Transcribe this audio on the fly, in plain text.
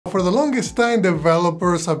For the longest time,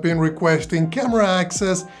 developers have been requesting camera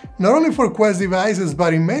access not only for Quest devices,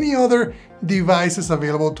 but in many other devices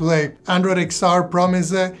available today. Android XR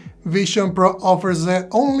promised it, Vision Pro offers it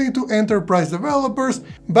only to enterprise developers,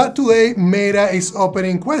 but today Meta is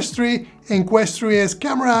opening Quest 3 and Quest 3 has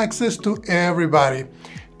camera access to everybody.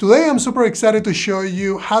 Today I'm super excited to show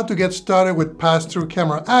you how to get started with Passthrough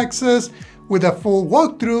Camera Access with a full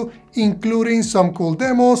walkthrough, including some cool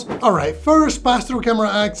demos. Alright, first, Passthrough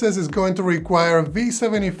Camera Access is going to require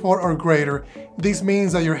V74 or greater. This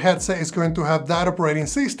means that your headset is going to have that operating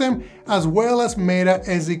system, as well as Meta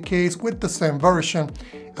SDKs with the same version.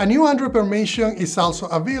 A new Android permission is also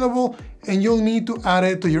available, and you'll need to add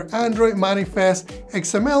it to your Android manifest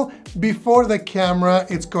XML before the camera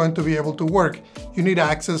is going to be able to work. You need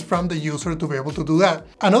access from the user to be able to do that.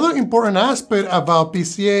 Another important aspect about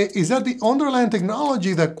PCA is that the underlying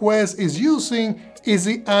technology that Quest is using is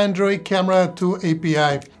the Android Camera 2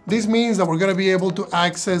 API. This means that we're going to be able to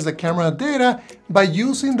access the camera data by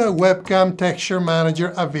using the webcam texture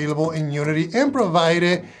manager available in Unity and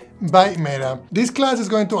provided by Meta. This class is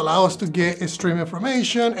going to allow us to get stream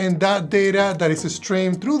information, and that data that is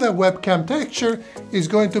streamed through the webcam texture is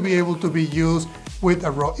going to be able to be used with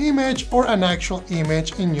a raw image or an actual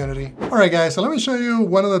image in Unity. Alright guys, so let me show you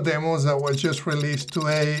one of the demos that was just released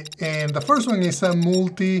today, and the first one is a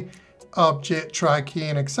multi-object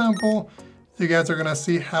tracking example. You guys are gonna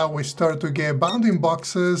see how we start to get bounding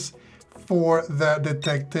boxes for the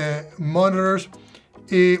detected monitors.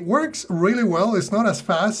 It works really well. It's not as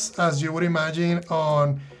fast as you would imagine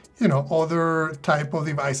on, other type of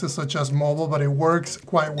devices such as mobile, but it works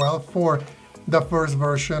quite well for the first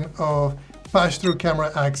version of Passthrough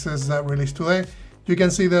Camera Access that released today. You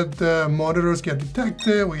can see that the monitors get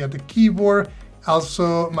detected. We have the keyboard.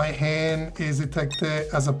 Also, my hand is detected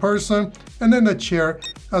as a person, and then the chair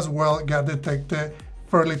as well got detected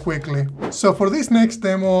fairly quickly. So for this next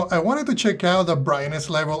demo, I wanted to check out the brightness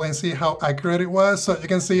level and see how accurate it was. So you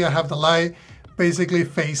can see I have the light basically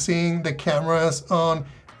facing the cameras on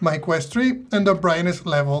my Quest 3, and the brightness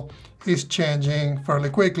level is changing fairly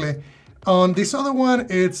quickly. On this other one,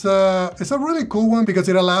 it's a really cool one because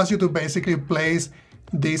it allows you to basically place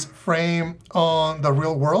this frame on the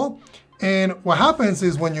real world. And what happens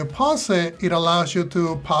is when you pause it, it allows you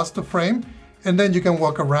to pause the frame, and then you can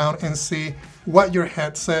walk around and see what your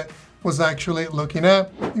headset was actually looking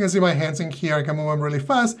at. You can see my hands in here, I can move them really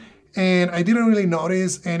fast, and I didn't really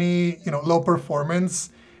notice any low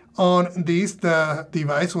performance on this. The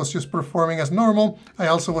device was just performing as normal. I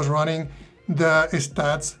also was running the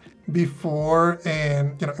stats before,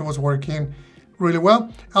 and it was working really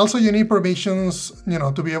well. Also, you need permissions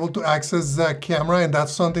to be able to access the camera, and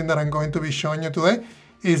that's something that I'm going to be showing you today,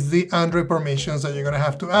 is the Android permissions that you're gonna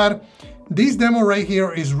have to add. This demo right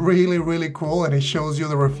here is really, really cool, and it shows you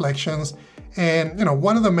the reflections and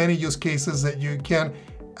one of the many use cases that you can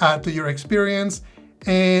add to your experience.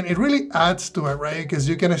 And it really adds to it, right? Because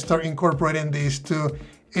you can start incorporating this to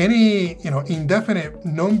any indefinite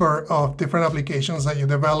number of different applications that you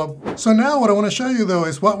develop. So now what I want to show you though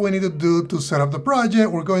is what we need to do to set up the project.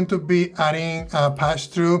 We're going to be adding a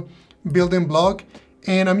pass-through building block,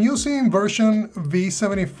 and I'm using version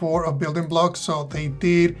V74 of building blocks, so they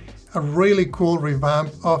did a really cool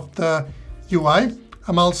revamp of the UI.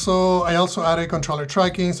 I also added controller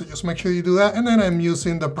tracking, so just make sure you do that. And then I'm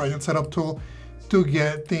using the project setup tool to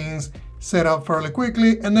get things set up fairly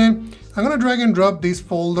quickly. And then I'm gonna drag and drop this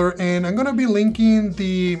folder, and I'm gonna be linking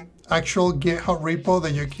the actual GitHub repo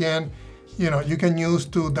that you can use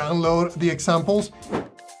to download the examples.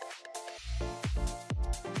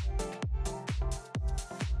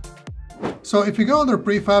 So if you go under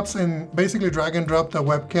prefabs and basically drag and drop the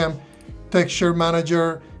webcam texture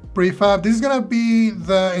manager prefab, this is gonna be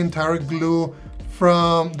the entire glue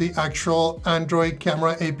from the actual Android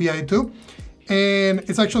Camera API 2. And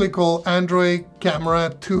it's actually called Android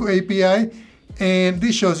Camera 2 API. And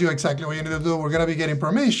this shows you exactly what you need to do. We're gonna be getting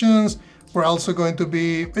permissions. We're also going to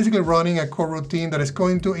be basically running a core routine that is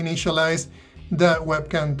going to initialize the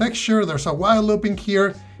webcam texture. There's a while loop in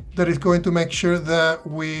here that is going to make sure that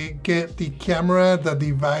we get the camera, the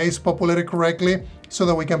device populated correctly so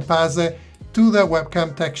that we can pass it to the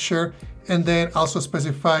webcam texture, and then also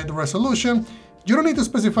specify the resolution. You don't need to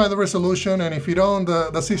specify the resolution, and if you don't,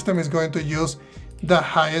 the system is going to use the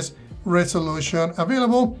highest resolution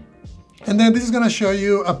available. And then this is gonna show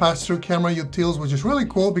you a pass-through camera utils, which is really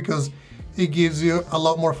cool because it gives you a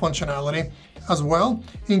lot more functionality as well,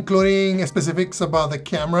 including specifics about the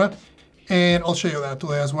camera. And I'll show you that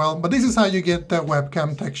today as well. But this is how you get the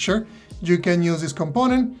webcam texture. You can use this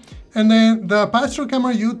component. And then the Passthrough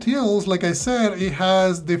Camera utils, like I said, it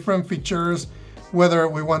has different features whether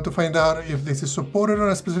we want to find out if this is supported on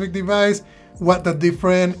a specific device, what the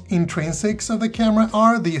different intrinsics of the camera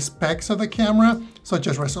are, the specs of the camera, such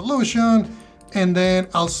as resolution, and then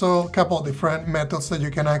also a couple of different methods that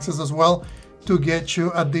you can access as well to get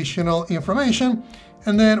you additional information.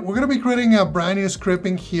 And then we're going to be creating a brand new script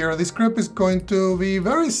in here. This script is going to be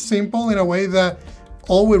very simple in a way that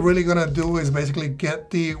all we're really going to do is basically get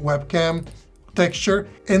the webcam texture.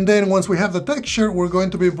 And then once we have the texture, we're going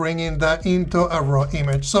to be bringing that into a raw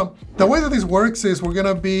image. So the way that this works is we're going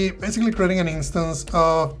to be basically creating an instance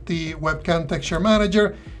of the webcam texture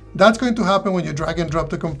manager. That's going to happen when you drag and drop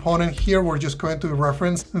the component here. We're just going to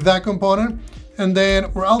reference that component. And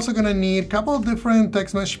then we're also going to need a couple of different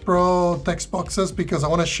TextMesh Pro text boxes because I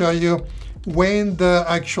want to show you when the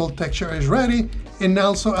actual texture is ready and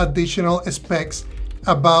also additional specs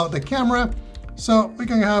about the camera. So we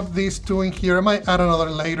can have these two in here. I might add another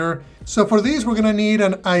later. So for these, we're going to need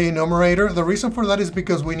an enumerator. The reason for that is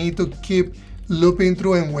because we need to keep looping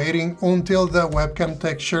through and waiting until the webcam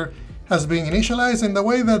texture has been initialized. And the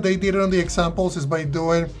way that they did it on the examples is by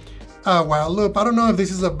doing a while loop. I don't know if this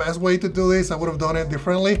is the best way to do this. I would have done it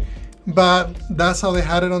differently, but that's how they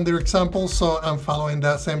had it on their examples. So I'm following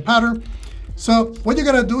that same pattern. So what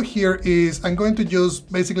you're going to do here is I'm going to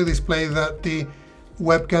just basically display that the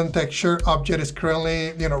webcam texture object is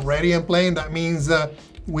currently, ready and playing. That means that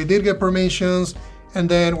we did get permissions, and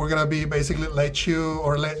then we're going to be basically let you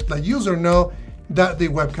or let the user know that the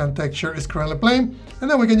webcam texture is currently playing. And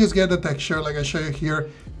then we can just get the texture like I show you here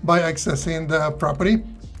by accessing the property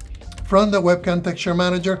from the webcam texture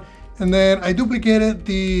manager. And then I duplicated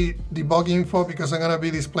the debug info because I'm going to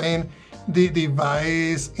be displaying the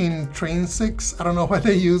device intrinsics. I don't know why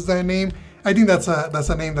they use that name. I think that's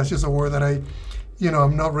a name, that's just a word that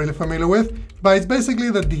I'm not really familiar with, but it's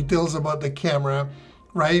basically the details about the camera,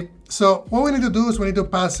 right? So what we need to do is we need to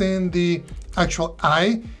pass in the actual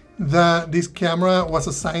eye that this camera was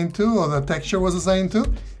assigned to, or the texture was assigned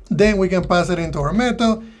to. Then we can pass it into our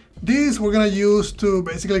method. This we're going to use to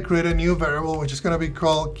basically create a new variable, which is going to be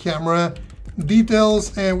called camera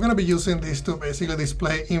details. And we're going to be using this to basically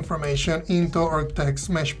display information into our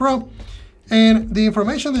TextMesh Pro. And the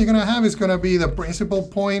information that you're going to have is going to be the principal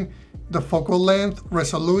point, the focal length,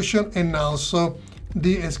 resolution, and also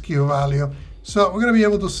the skew value. So we're going to be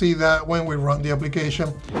able to see that when we run the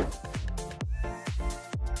application.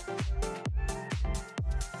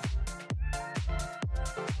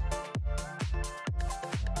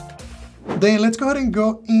 Then let's go ahead and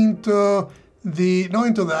go into we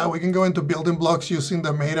can go into building blocks using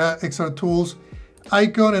the Meta XR Tools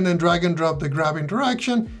icon and then drag and drop the grab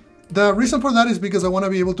interaction. The reason for that is because I want to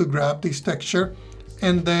be able to grab this texture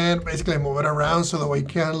and then basically move it around so that we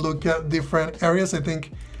can look at different areas. I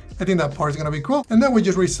think that part is going to be cool. And then we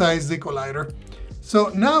just resize the collider. So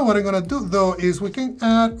now what I'm going to do though is we can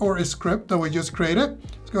add our script that we just created.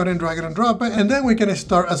 Let's go ahead and drag it and drop it. And then we can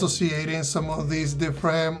start associating some of these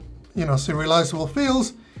different serializable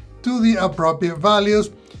fields to the appropriate values.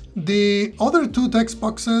 The other two text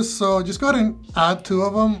boxes, so just go ahead and add two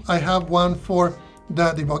of them. I have one for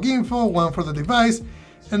the debug info, one for the device.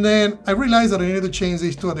 And then I realized that I need to change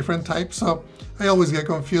these to a different type. So I always get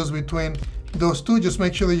confused between those two. Just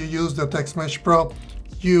make sure that you use the TextMesh Pro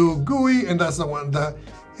GUI, and that's the one that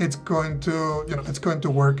it's going to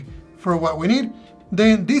work for what we need.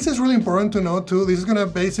 Then this is really important to know too. This is going to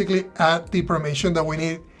basically add the permission that we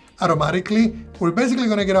need automatically. We're basically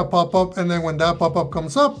going to get a pop-up, and then when that pop-up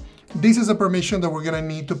comes up, this is a permission that we're going to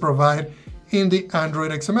need to provide in the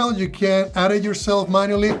Android XML. You can add it yourself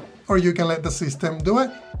manually, or you can let the system do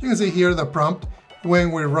it. You can see here the prompt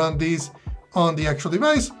when we run these on the actual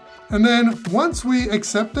device. And then once we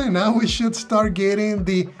accept it, now we should start getting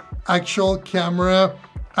the actual camera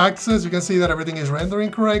access. You can see that everything is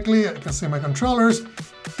rendering correctly. I can see my controllers.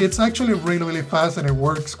 It's actually really, really fast and it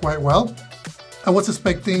works quite well. I was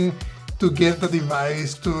expecting to get the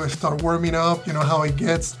device to start warming up, how it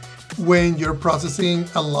gets when you're processing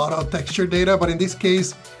a lot of texture data, but in this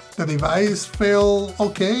case, the device felt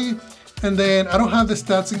okay. And then I don't have the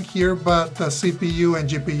stats in here, but the CPU and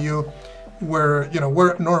GPU were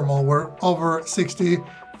normal. We're over 60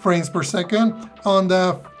 frames per second on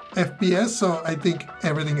the FPS, so I think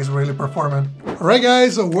everything is really performant. All right,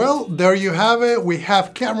 guys, so well, there you have it. We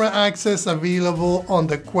have camera access available on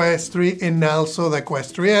the Quest 3 and also the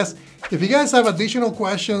Quest 3S. If you guys have additional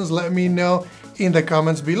questions, let me know in the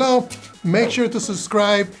comments below. Make sure to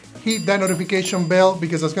subscribe, hit that notification bell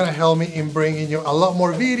because that's gonna help me in bringing you a lot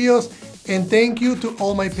more videos. And thank you to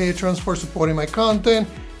all my patrons for supporting my content.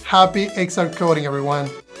 Happy XR coding, everyone.